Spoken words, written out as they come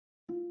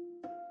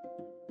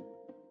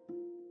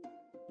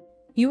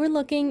You are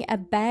looking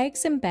at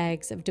bags and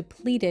bags of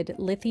depleted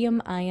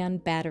lithium-ion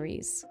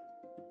batteries.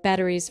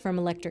 Batteries from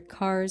electric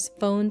cars,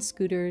 phones,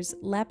 scooters,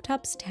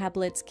 laptops,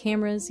 tablets,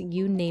 cameras,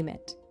 you name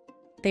it.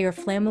 They are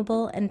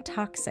flammable and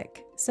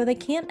toxic, so they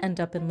can't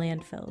end up in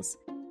landfills.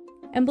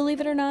 And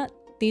believe it or not,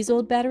 these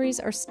old batteries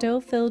are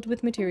still filled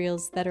with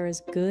materials that are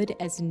as good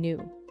as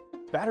new.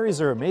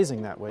 Batteries are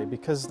amazing that way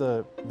because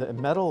the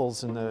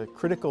metals and the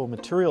critical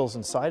materials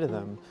inside of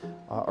them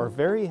are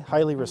very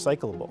highly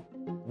recyclable.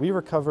 We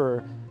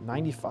recover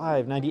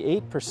 95,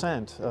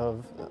 98%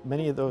 of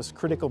many of those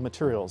critical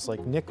materials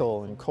like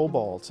nickel and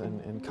cobalt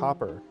and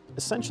copper.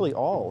 Essentially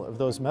all of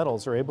those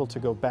metals are able to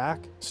go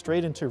back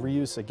straight into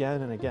reuse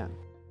again and again.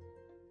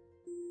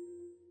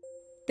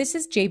 This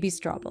is J.B.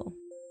 Straubel.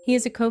 He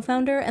is a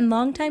co-founder and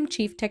longtime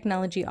chief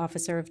technology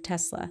officer of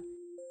Tesla.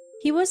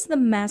 He was the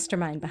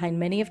mastermind behind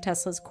many of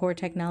Tesla's core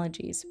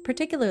technologies,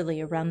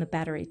 particularly around the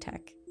battery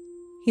tech.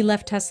 He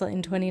left Tesla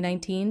in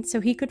 2019 so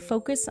he could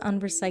focus on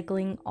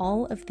recycling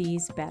all of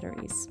these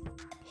batteries.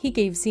 He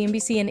gave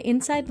CNBC an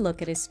inside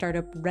look at his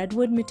startup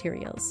Redwood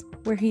Materials,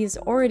 where he is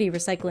already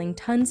recycling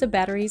tons of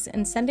batteries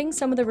and sending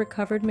some of the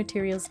recovered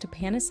materials to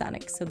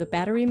Panasonic so the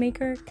battery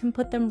maker can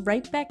put them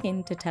right back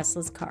into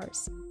Tesla's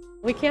cars.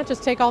 We can't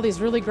just take all these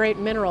really great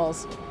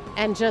minerals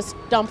and just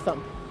dump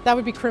them. That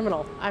would be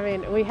criminal. I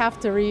mean, we have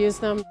to reuse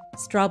them.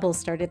 Straubel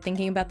started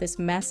thinking about this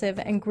massive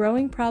and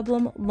growing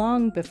problem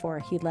long before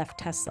he left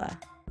Tesla.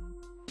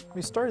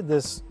 We started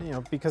this,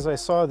 because I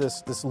saw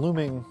this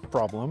looming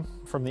problem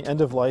from the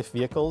end-of-life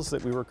vehicles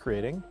that we were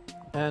creating,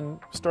 and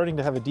starting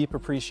to have a deep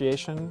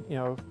appreciation,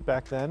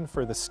 back then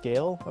for the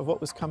scale of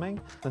what was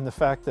coming, and the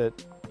fact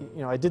that,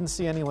 I didn't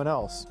see anyone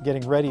else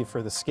getting ready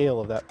for the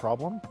scale of that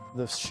problem.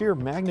 The sheer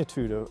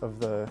magnitude of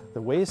the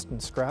waste and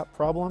scrap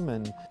problem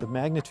and the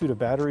magnitude of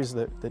batteries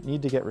that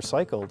need to get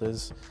recycled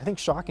is, I think,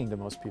 shocking to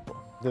most people.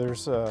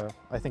 There's,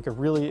 I think, a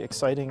really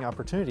exciting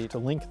opportunity to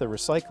link the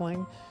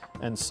recycling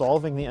and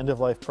solving the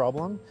end-of-life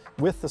problem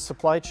with the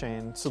supply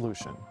chain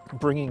solution,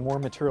 bringing more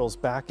materials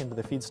back into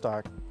the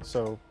feedstock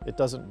so it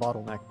doesn't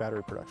bottleneck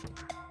battery production.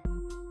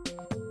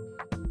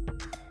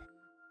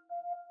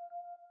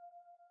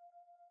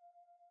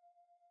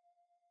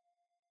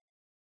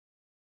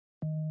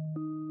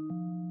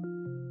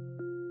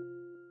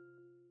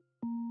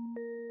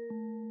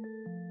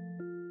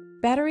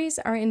 Batteries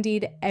are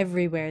indeed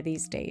everywhere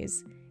these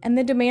days, and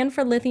the demand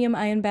for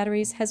lithium-ion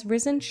batteries has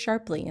risen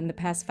sharply in the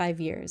past 5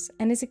 years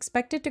and is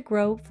expected to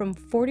grow from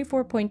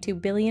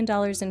 $44.2 billion in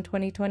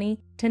 2020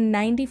 to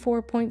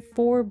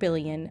 $94.4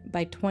 billion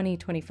by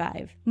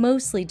 2025,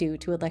 mostly due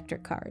to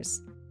electric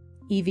cars.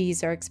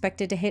 EVs are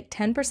expected to hit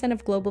 10%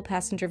 of global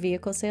passenger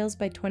vehicle sales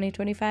by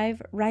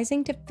 2025,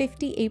 rising to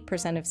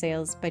 58% of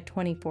sales by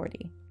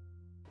 2040.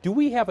 Do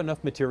we have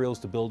enough materials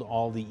to build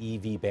all the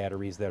EV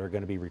batteries that are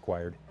going to be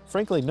required?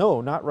 Frankly,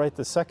 no, not right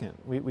this second.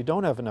 We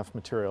don't have enough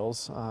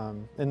materials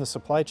in the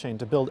supply chain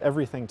to build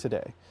everything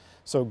today.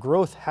 So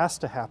growth has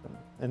to happen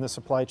in the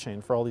supply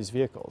chain for all these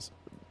vehicles.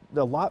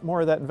 A lot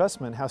more of that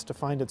investment has to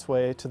find its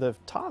way to the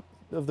top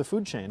of the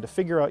food chain to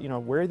figure out,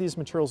 where these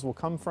materials will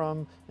come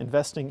from,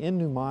 investing in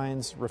new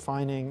mines,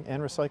 refining,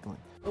 and recycling.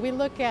 We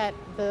look at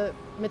the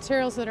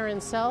materials that are in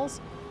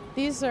cells.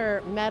 These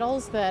are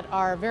metals that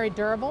are very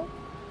durable,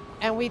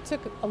 and we took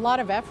a lot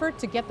of effort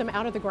to get them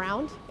out of the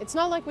ground. It's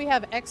not like we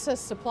have excess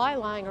supply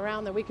lying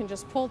around that we can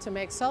just pull to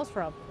make cells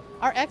from.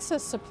 Our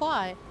excess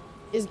supply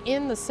is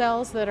in the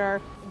cells that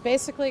are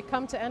basically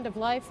come to end of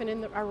life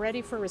and are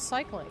ready for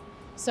recycling.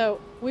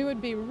 So we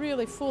would be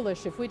really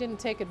foolish if we didn't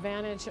take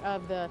advantage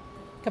of the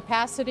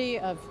capacity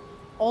of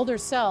older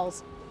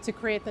cells to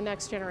create the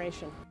next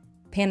generation.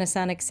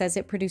 Panasonic says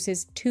it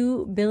produces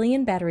 2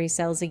 billion battery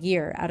cells a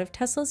year out of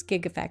Tesla's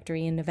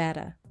Gigafactory in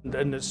Nevada.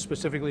 And it's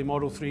specifically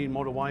Model 3 and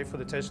Model Y for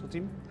the Tesla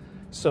team.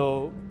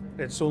 So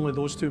it's only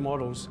those two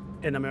models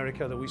in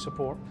America that we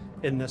support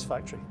in this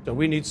factory. So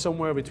we need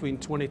somewhere between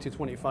 20 to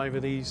 25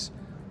 of these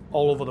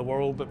all over the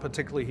world, but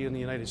particularly here in the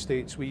United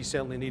States, we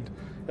certainly need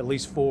at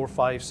least 4,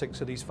 5,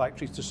 6 of these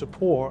factories to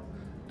support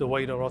the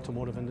wider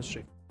automotive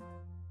industry.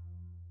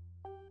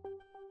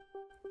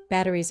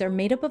 Batteries are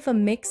made up of a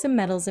mix of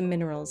metals and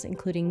minerals,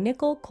 including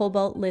nickel,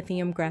 cobalt,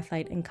 lithium,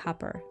 graphite, and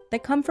copper,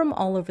 that come from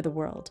all over the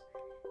world.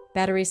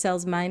 Battery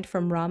cells mined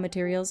from raw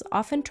materials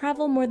often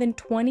travel more than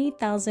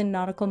 20,000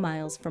 nautical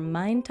miles from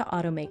mine to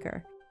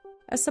automaker,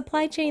 a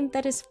supply chain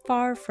that is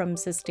far from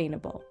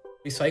sustainable.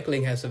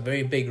 Recycling has a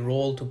very big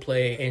role to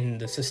play in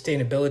the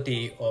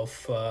sustainability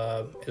of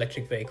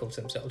electric vehicles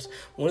themselves.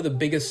 One of the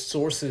biggest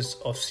sources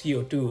of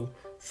CO2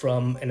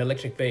 from an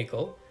electric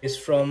vehicle is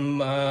from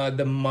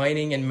the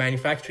mining and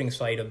manufacturing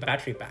side of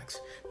battery packs.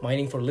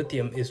 Mining for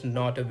lithium is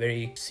not a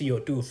very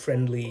CO2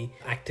 friendly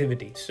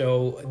activity.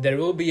 So there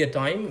will be a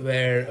time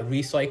where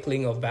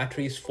recycling of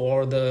batteries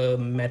for the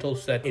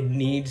metals that it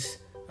needs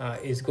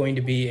is going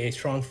to be a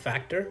strong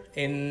factor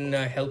in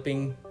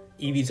helping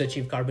EVs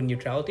achieve carbon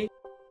neutrality.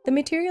 The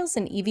materials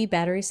in EV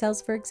battery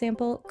cells, for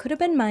example, could have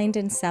been mined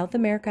in South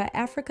America,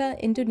 Africa,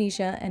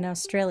 Indonesia, and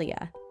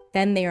Australia.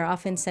 Then they are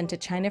often sent to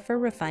China for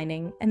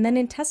refining, and then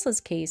in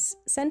Tesla's case,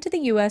 sent to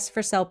the US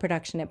for cell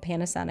production at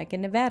Panasonic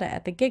in Nevada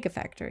at the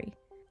Gigafactory.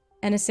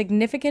 And a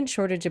significant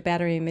shortage of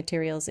battery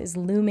materials is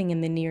looming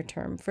in the near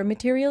term for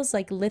materials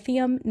like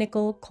lithium,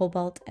 nickel,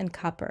 cobalt, and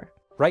copper.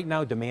 Right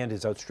now, demand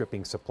is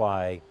outstripping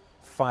supply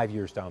 5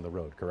 years down the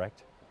road,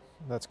 correct?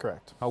 That's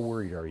correct. How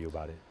worried are you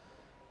about it?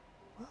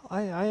 Well,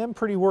 I am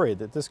pretty worried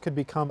that this could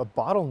become a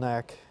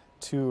bottleneck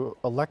to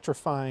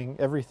electrifying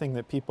everything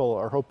that people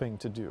are hoping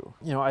to do.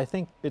 You know, I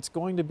think it's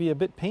going to be a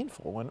bit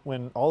painful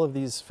when all of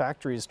these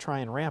factories try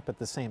and ramp at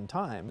the same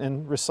time.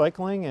 And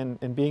recycling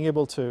and being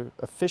able to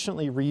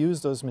efficiently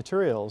reuse those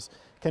materials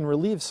can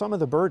relieve some of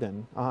the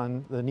burden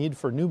on the need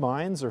for new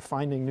mines or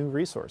finding new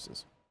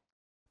resources.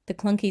 The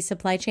clunky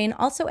supply chain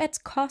also adds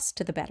cost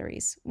to the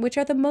batteries, which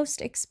are the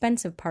most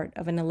expensive part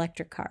of an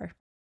electric car.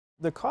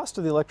 The cost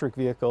of the electric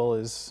vehicle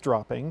is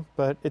dropping,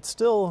 but it's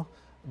still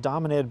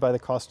dominated by the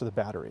cost of the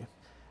battery.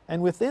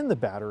 And within the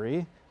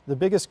battery, the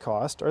biggest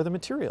cost are the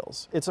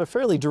materials. It's a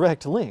fairly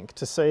direct link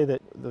to say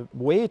that the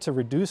way to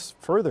reduce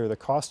further the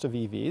cost of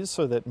EVs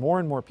so that more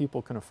and more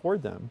people can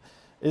afford them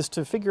is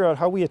to figure out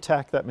how we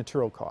attack that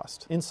material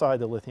cost inside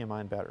the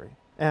lithium-ion battery.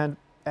 And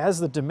as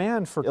the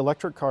demand for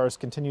electric cars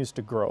continues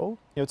to grow,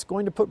 it's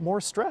going to put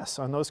more stress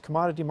on those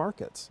commodity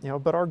markets.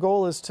 But our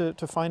goal is to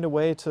find a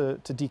way to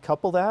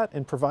decouple that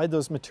and provide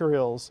those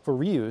materials for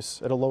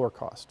reuse at a lower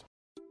cost.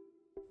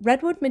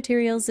 Redwood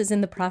Materials is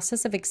in the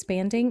process of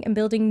expanding and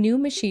building new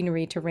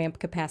machinery to ramp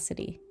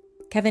capacity.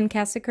 Kevin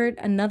Cassicurt,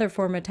 another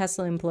former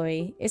Tesla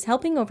employee, is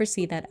helping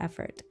oversee that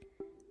effort.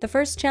 The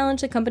first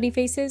challenge the company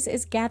faces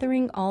is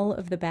gathering all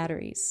of the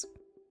batteries.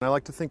 I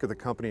like to think of the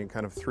company in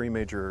kind of three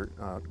major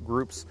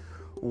groups.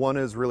 One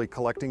is really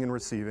collecting and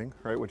receiving,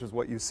 right, which is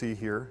what you see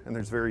here, and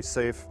there's very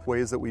safe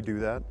ways that we do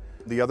that.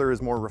 The other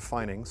is more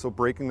refining, so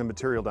breaking the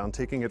material down,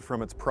 taking it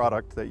from its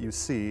product that you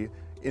see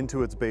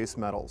into its base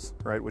metals,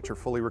 right, which are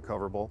fully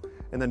recoverable,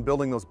 and then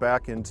building those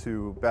back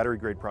into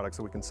battery-grade products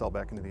that we can sell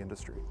back into the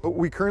industry. But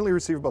we currently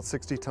receive about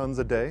 60 tons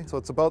a day, so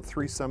it's about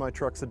 3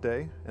 semi-trucks a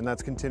day, and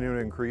that's continuing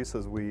to increase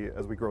as we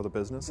grow the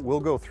business. We'll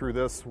go through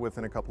this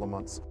within a couple of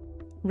months.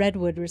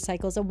 Redwood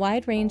recycles a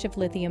wide range of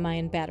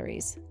lithium-ion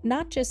batteries,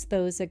 not just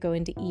those that go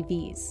into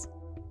EVs.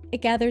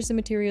 It gathers the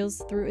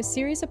materials through a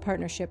series of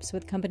partnerships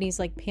with companies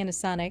like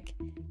Panasonic,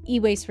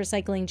 e-waste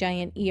recycling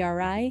giant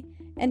ERI,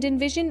 and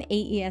Envision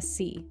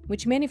AESC,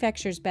 which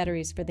manufactures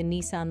batteries for the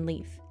Nissan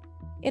Leaf.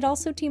 It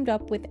also teamed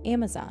up with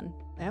Amazon.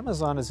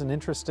 Amazon is an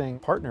interesting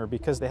partner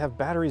because they have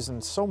batteries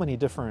in so many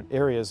different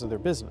areas of their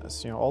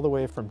business, all the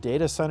way from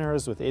data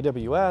centers with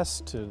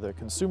AWS to the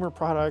consumer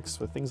products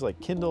with things like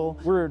Kindle.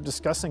 We're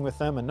discussing with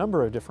them a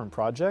number of different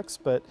projects,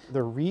 but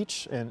their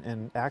reach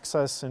and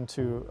access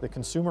into the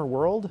consumer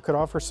world could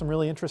offer some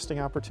really interesting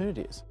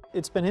opportunities.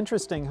 It's been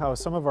interesting how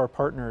some of our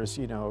partners,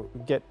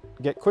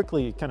 get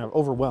quickly kind of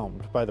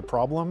overwhelmed by the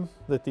problem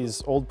that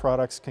these old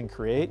products can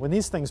create. When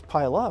these things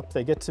pile up,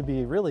 they get to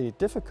be really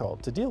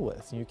difficult to deal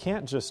with. You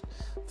can't just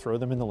throw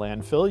them in the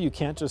landfill. You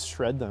can't just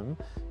shred them.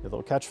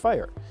 They'll catch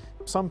fire.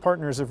 Some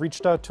partners have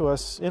reached out to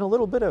us in a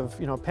little bit of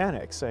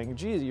panic, saying,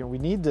 geez, we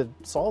need to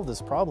solve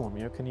this problem.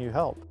 Can you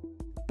help?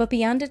 But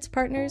beyond its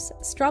partners,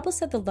 Straubel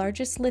said the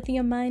largest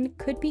lithium mine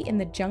could be in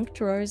the junk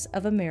drawers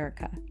of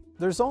America.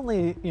 There's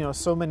only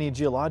so many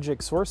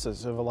geologic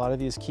sources of a lot of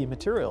these key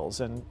materials,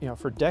 and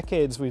for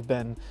decades we've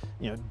been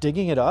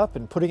digging it up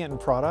and putting it in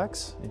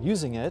products and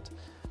using it.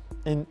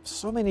 And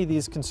so many of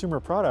these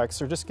consumer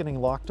products are just getting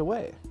locked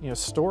away,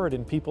 stored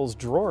in people's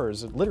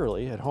drawers,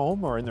 literally at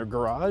home or in their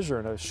garage or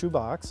in a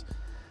shoebox.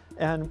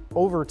 And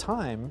over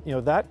time,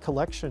 that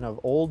collection of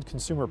old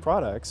consumer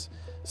products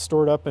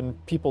stored up in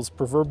people's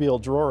proverbial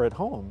drawer at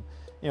home,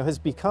 has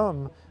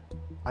become,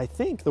 I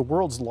think, the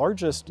world's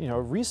largest,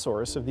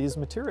 resource of these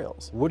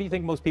materials. What do you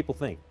think most people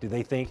think? Do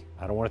they think,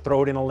 I don't want to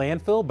throw it in a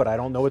landfill, but I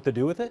don't know what to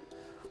do with it?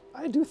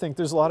 I do think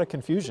there's a lot of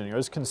confusion.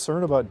 There's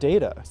concern about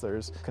data.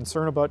 There's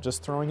concern about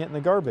just throwing it in the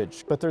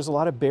garbage. But there's a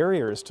lot of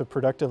barriers to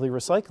productively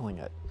recycling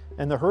it.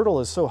 And the hurdle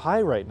is so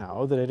high right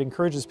now that it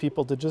encourages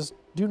people to just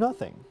do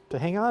nothing, to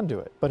hang on to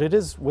it. But it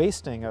is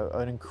wasting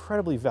an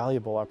incredibly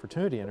valuable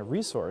opportunity and a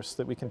resource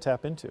that we can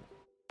tap into.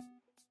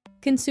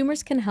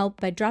 Consumers can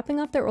help by dropping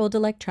off their old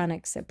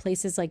electronics at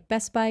places like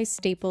Best Buy,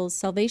 Staples,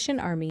 Salvation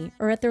Army,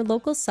 or at their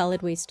local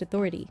solid waste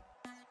authority.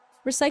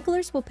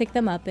 Recyclers will pick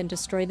them up and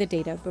destroy the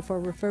data before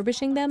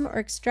refurbishing them or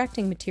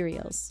extracting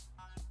materials.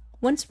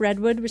 Once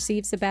Redwood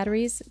receives the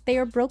batteries, they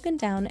are broken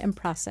down and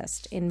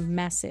processed in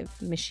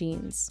massive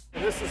machines.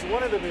 And this is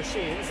one of the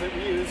machines that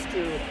we use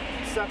to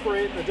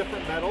separate the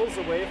different metals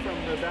away from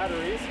the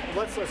batteries. It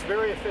lets us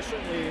very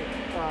efficiently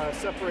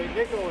separate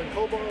nickel and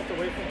cobalt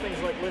away from things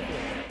like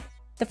lithium.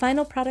 The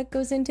final product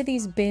goes into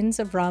these bins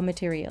of raw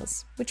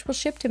materials, which will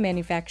ship to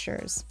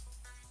manufacturers.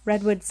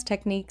 Redwood's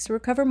techniques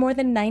recover more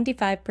than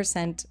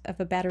 95% of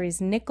a battery's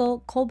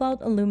nickel,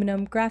 cobalt,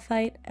 aluminum,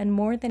 graphite, and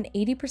more than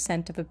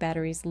 80% of a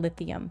battery's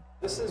lithium.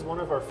 This is one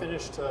of our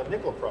finished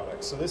nickel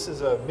products. So this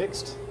is a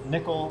mixed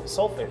nickel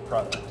sulfate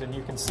product, and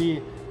you can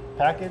see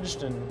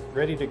packaged and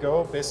ready to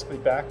go, basically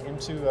back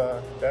into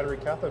battery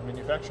cathode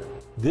manufacture.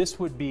 This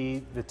would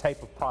be the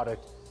type of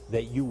product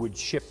that you would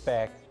ship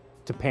back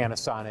to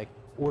Panasonic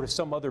or to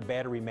some other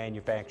battery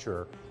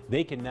manufacturer.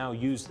 They can now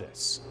use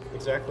this.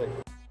 Exactly.